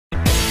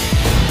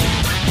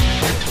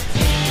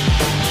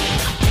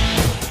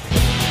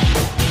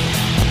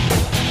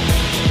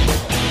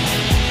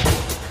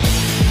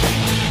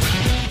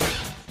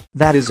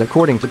That is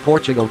according to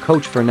Portugal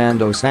coach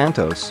Fernando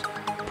Santos.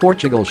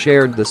 Portugal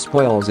shared the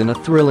spoils in a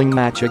thrilling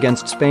match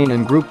against Spain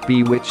in Group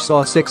B, which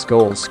saw 6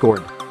 goals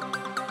scored.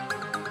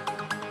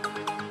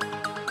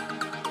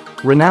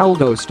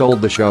 Ronaldo stole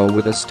the show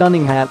with a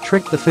stunning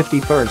hat-trick, the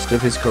 51st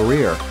of his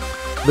career.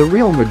 The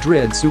Real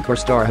Madrid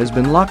superstar has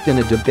been locked in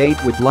a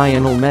debate with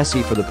Lionel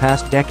Messi for the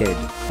past decade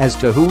as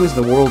to who is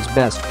the world's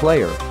best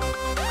player.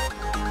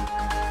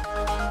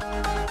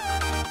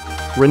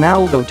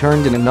 Ronaldo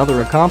turned in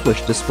another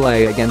accomplished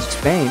display against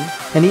Spain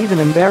and even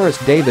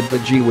embarrassed David de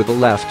Gea with a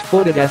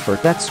left-footed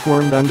effort that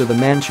squirmed under the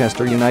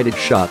Manchester United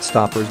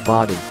shot-stopper's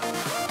body.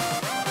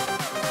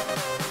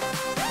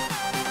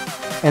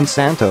 And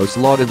Santos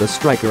lauded the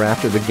striker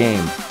after the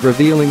game,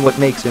 revealing what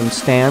makes him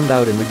stand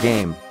out in the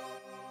game.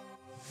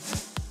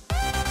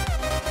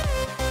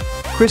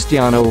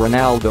 Cristiano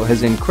Ronaldo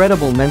has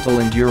incredible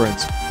mental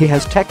endurance, he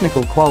has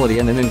technical quality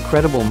and an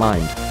incredible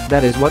mind.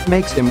 That is what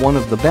makes him one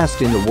of the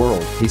best in the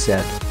world, he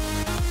said.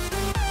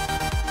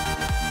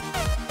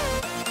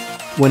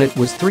 When it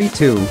was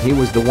 3-2, he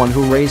was the one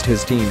who raised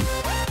his team.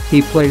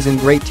 He plays in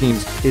great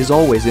teams, is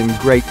always in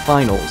great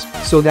finals,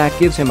 so that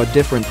gives him a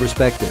different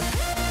perspective.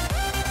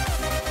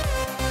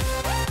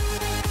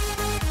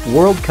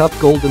 World Cup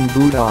Golden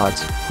Boot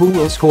odds: who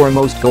will score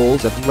most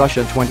goals at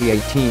Russia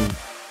 2018?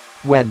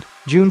 WED,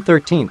 June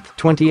 13,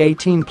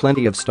 2018.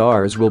 Plenty of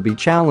stars will be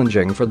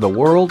challenging for the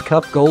World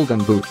Cup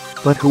Golden Boot,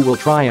 but who will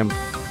triumph?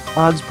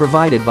 Odds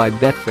provided by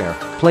Betfair.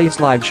 Play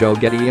slideshow.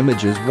 Getty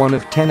Images. 1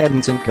 of 10.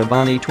 Edinson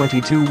Cavani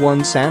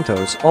 22-1.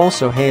 Santos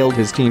also hailed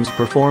his team's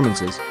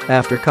performances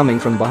after coming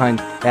from behind,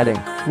 adding,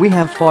 "We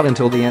have fought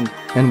until the end,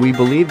 and we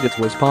believed it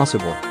was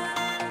possible.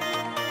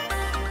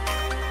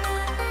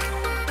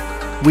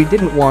 We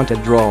didn't want a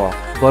draw,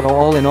 but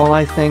all in all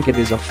I think it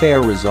is a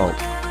fair result.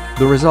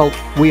 The result,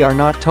 we are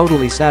not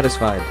totally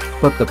satisfied,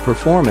 but the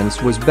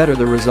performance was better.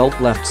 The result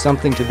left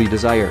something to be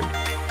desired.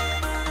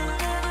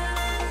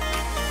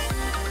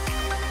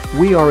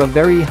 We are a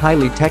very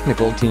highly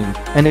technical team,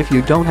 and if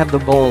you don't have the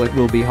ball it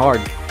will be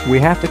hard. We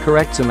have to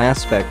correct some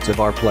aspects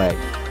of our play.